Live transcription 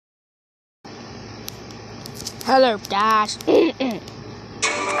Hello, guys.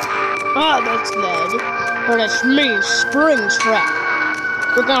 Oh, that's good. But it's me,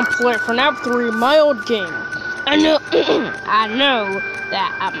 Springtrap. We're gonna play fnaf3, my old game. I know, I know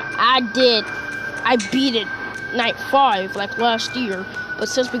that I beat it night 5 like last year. But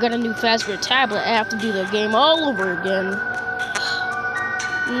since we got a new faster tablet, I have to do the game all over again.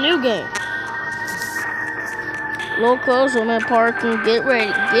 New game. Locals on that park and getting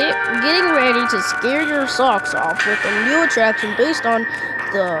ready to scare your socks off with a new attraction based on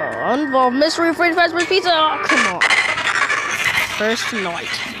the unvolved mystery French fast food pizza. Oh, come on. First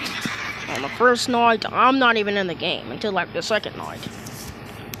night. On the first night, I'm not even in the game until like the second night.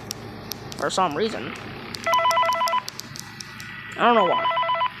 For some reason. I don't know why.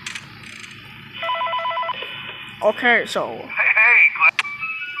 Okay, so.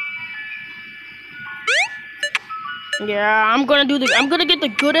 Yeah, I'm gonna get the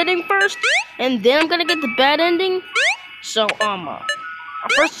good ending first, and then I'm gonna get the bad ending. So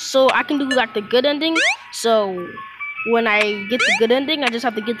first, so I can do like the good ending. So when I get the good ending, I just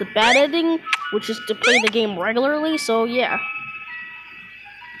have to get the bad ending, which is to play the game regularly. So yeah.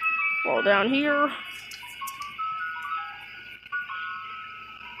 Fall down here.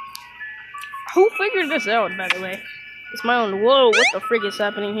 Who figured this out, by the way? It's my own. Whoa, what the frig is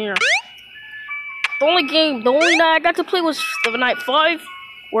happening here? The only night I got to play was the night 5,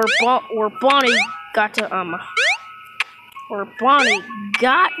 where Bonnie got to hold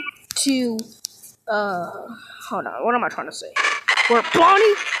on, what am I trying to say? Where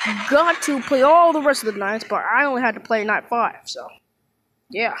Bonnie got to play all the rest of the nights, but I only had to play night 5, so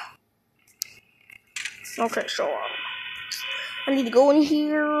yeah. Okay, so I need to go in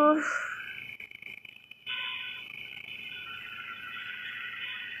here.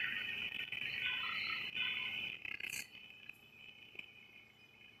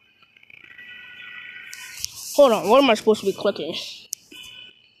 Hold on, what am I supposed to be clicking?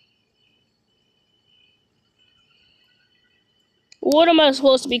 What am I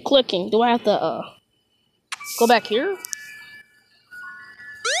supposed to be clicking? Do I have to, go back here?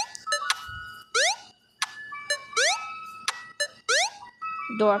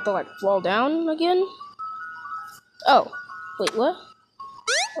 Do I have to, like, fall down again? Oh, wait, what?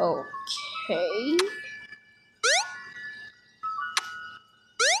 Okay.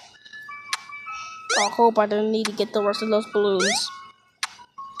 I hope I didn't need to get the rest of those balloons.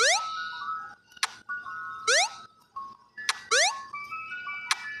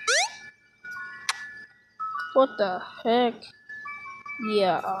 What the heck?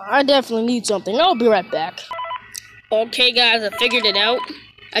 Yeah, I definitely need something. I'll be right back. Okay, guys, I figured it out.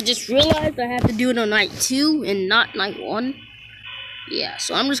 I just realized I have to do it on night 2 and not night 1. Yeah,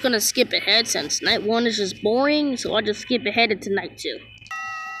 so I'm just gonna skip ahead since night 1 is just boring, so I'll just skip ahead into night 2.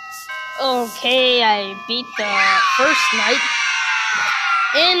 Okay, I beat the first night.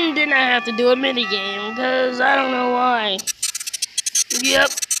 And then I have to do a minigame, because I don't know why.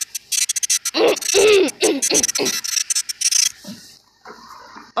 Yep.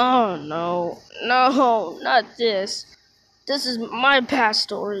 Oh no. No, not this. This is my past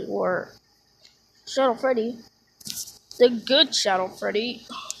story where Shadow Freddy, the good Shadow Freddy.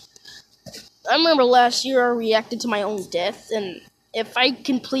 I remember last year I reacted to my own death, and if I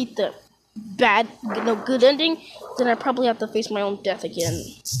complete the good ending, then I probably have to face my own death again.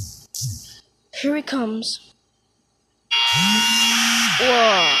 Here he comes.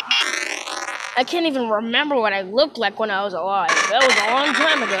 Whoa. I can't even remember what I looked like when I was alive. That was a long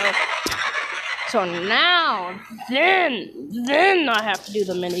time ago. So now, then I have to do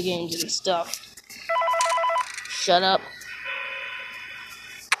the minigames and stuff. Shut up.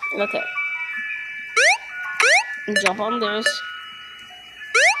 Okay. Jump on this.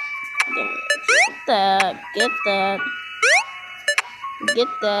 Then get that. Get that. And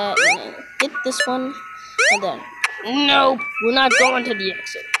then get this one. And then, nope, we're not going to the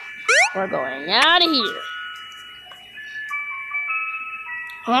exit. We're going out of here.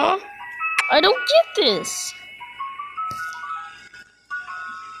 Huh? I don't get this.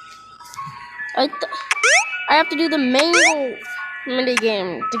 I have to do the mango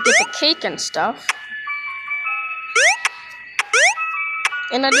minigame to get the cake and stuff.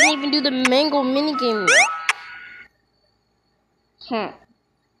 And I didn't even do the mango minigame yet.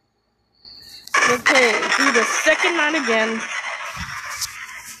 Okay, do the second night again.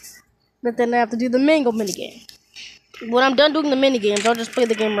 But then I have to do the mango minigame. When I'm done doing the minigames, I'll just play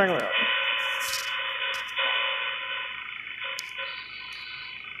the game regularly.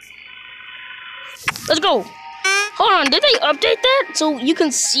 Let's go! Hold on, did they update that so you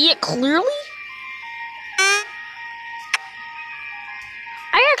can see it clearly?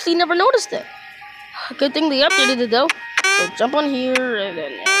 I actually never noticed it. Good thing they updated it though. So jump on here and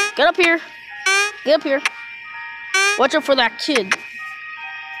then get up here. Get up here. Watch out for that kid.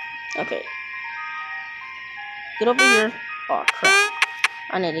 Okay. Get over here. Oh crap.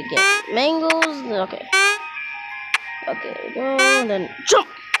 I need to get mangoes. Okay. Okay, there we go. And then jump.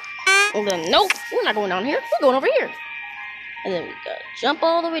 And then nope, we're not going down here. We're going over here. And then we gotta jump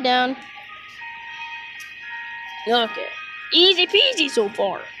all the way down. Okay. Easy peasy so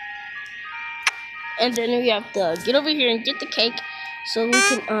far. And then we have to get over here and get the cake so we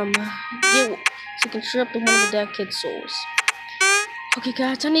can so we can share up to one of the dead kids' souls. Okay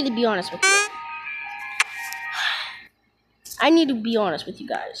guys, I need to be honest with you. I need to be honest with you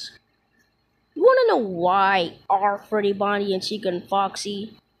guys. You wanna know why our Freddy, Bonnie, and Chica and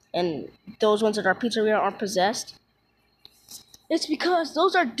Foxy and those ones at our pizzeria aren't possessed? It's because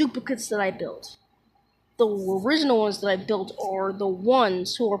those are duplicates that I built. The original ones that I built are the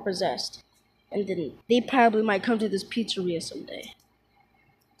ones who are possessed. And then they probably might come to this pizzeria someday.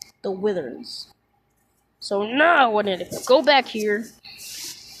 The Witherns. So now I need to go back here.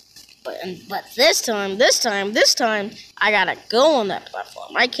 But this time, I gotta go on that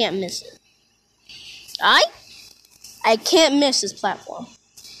platform. I can't miss it. I can't miss this platform.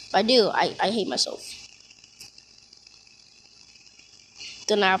 If I do, I hate myself.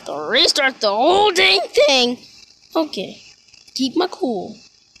 Then I have to restart the whole dang thing. Okay. Keep my cool.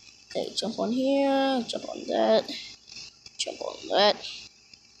 Okay, jump on here, jump on that, jump on that.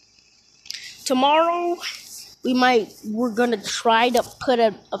 Tomorrow, we're gonna try to put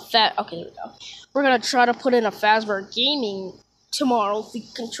okay, there we go. We're gonna try to put in a Fazbear Gaming tomorrow, if we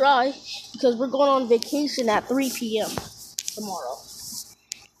can try, because we're going on vacation at 3 p.m. tomorrow.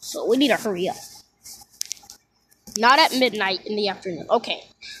 So we need to hurry up. Not at midnight in the afternoon. Okay,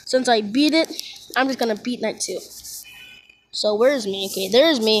 since I beat it, I'm just gonna beat night 2. So where's me? Okay,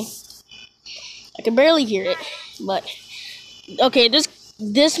 there's me. I can barely hear it, but okay, this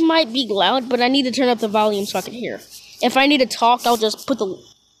might be loud, but I need to turn up the volume so I can hear. If I need to talk, I'll just turn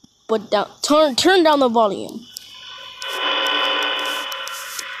down the volume.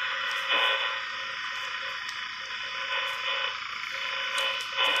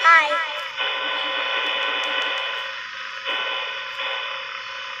 Hi.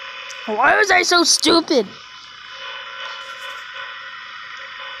 Why was I so stupid?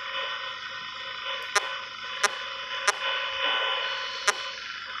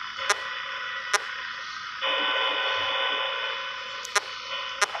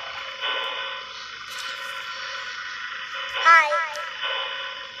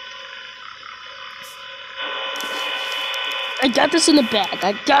 I got this in the bag.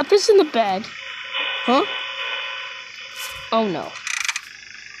 I got this in the bag. Huh? Oh no.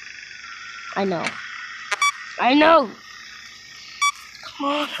 I know. I know. Come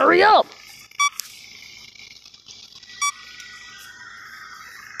on, hurry up.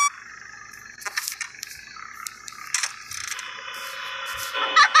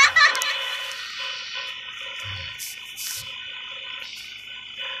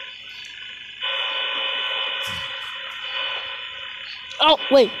 Oh,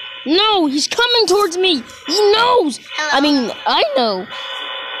 wait. No, he's coming towards me. He knows. Hello? I mean, I know.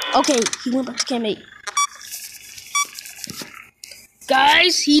 Okay, he went back to Cam 8.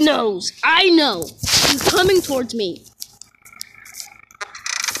 Guys, he knows. I know. He's coming towards me.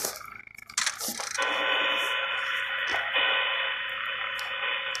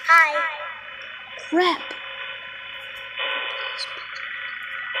 Hi. Crap.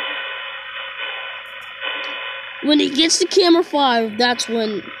 When he gets to camera 5, that's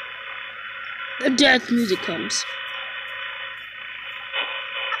when the death music comes.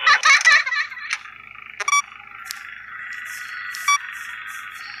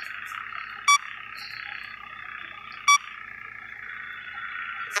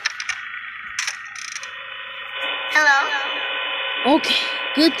 Hello. Okay,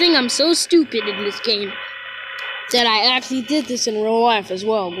 good thing I'm so stupid in this game that I actually did this in real life as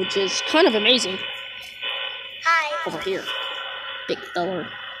well, which is kind of amazing. Hi. Over here, big fella.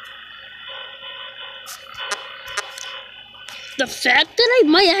 The fact that I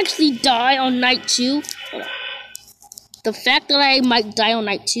might actually die on night 2, hold on. The fact that I might die on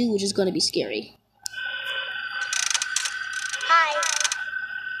night 2, which is going to be scary. Hi.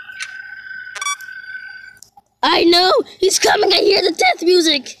 I know! He's coming! I hear the death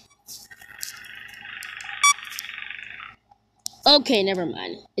music! Okay, never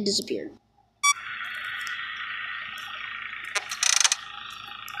mind. It disappeared.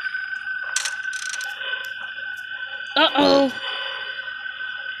 Uh-oh!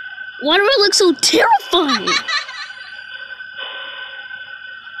 Why do I look so terrifying?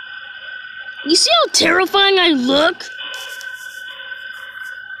 You see how terrifying I look?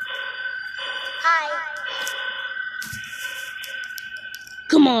 Hi.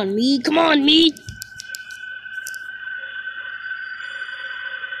 Come on, me. Come on, me.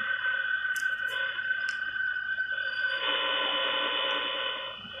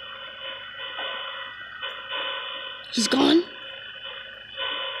 He's gone?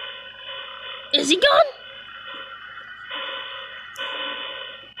 Is he gone?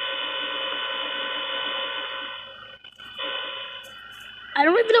 I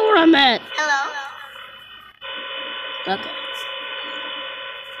don't even know where I'm at. Hello. Okay.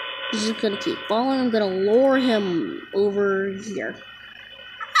 He's just gonna keep following. I'm gonna lure him over here.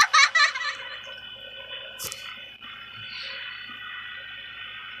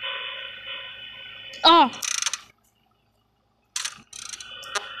 Oh!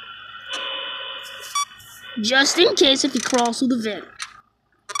 Just in case if he crawls through the vent.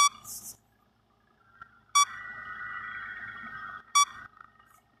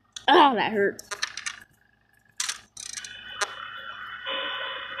 Oh, that hurt.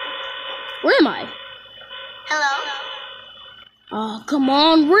 Where am I? Hello. Oh, come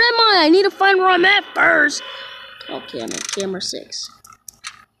on. Where am I? I need to find where I'm at first. Okay, I'm at camera 6.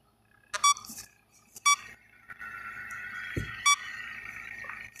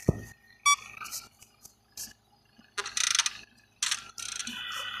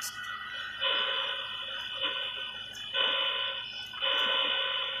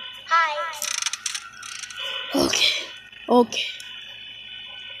 Hi. Okay. Okay.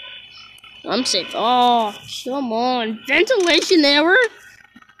 I'm safe. Oh, come on. Ventilation error?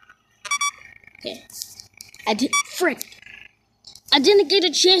 Okay. Frick. I didn't get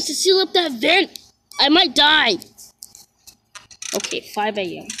a chance to seal up that vent. I might die. Okay, 5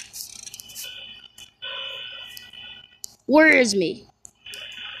 a.m. Where is me?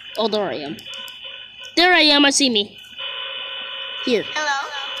 Oh, there I am. There I am. I see me. Here. Hello.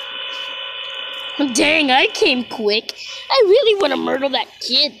 Dang, I came quick. I really want to murder that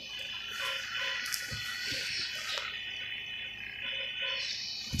kid.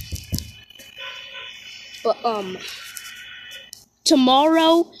 But,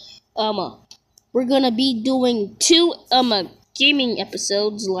 tomorrow, we're gonna be doing 2, gaming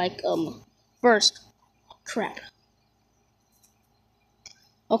episodes, like, first, crap.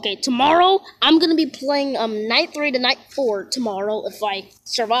 Okay, tomorrow, I'm gonna be playing, Night 3 to Night 4 tomorrow, if I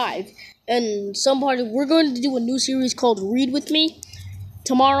survive. And we're going to do a new series called Read With Me.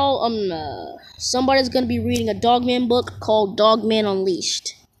 Tomorrow, somebody's gonna be reading a Dogman book called Dogman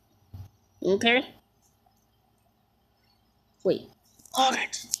Unleashed. Okay? Wait. Hold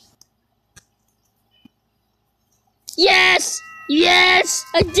it. Yes! Yes!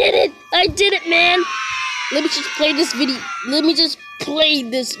 I did it! I did it, man! Let me just play this video. Let me just play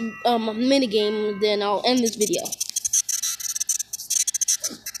this, minigame, then I'll end this video.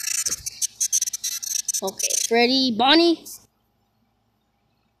 Okay, Freddy, Bonnie.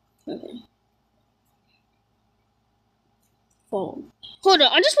 Okay. Hold on,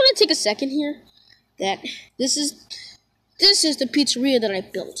 I just want to take a second here. This is the pizzeria that I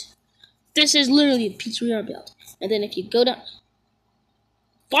built. This is literally the pizzeria I built. And then if you go down...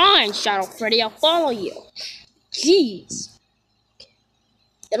 Fine, Shadow Freddy, I'll follow you. Jeez.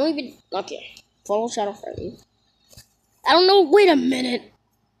 I don't even... Okay, follow Shadow Freddy. I don't know, wait a minute.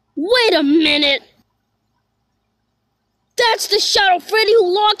 Wait a minute. That's the Shadow Freddy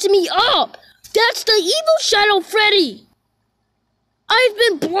who locked me up. That's the evil Shadow Freddy. I've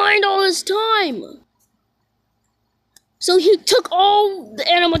been blind all this time. So he took all the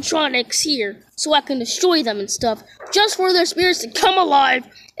animatronics here so I can destroy them and stuff, just for their spirits to come alive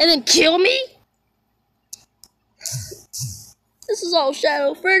and then kill me? This is all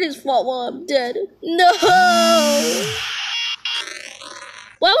Shadow Freddy's fault while I'm dead. No!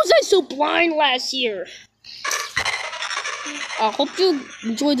 Why was I so blind last year? I hope you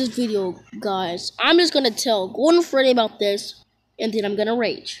enjoyed this video, guys. I'm just gonna tell Gordon Freddy about this, and then I'm gonna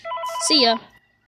rage. See ya.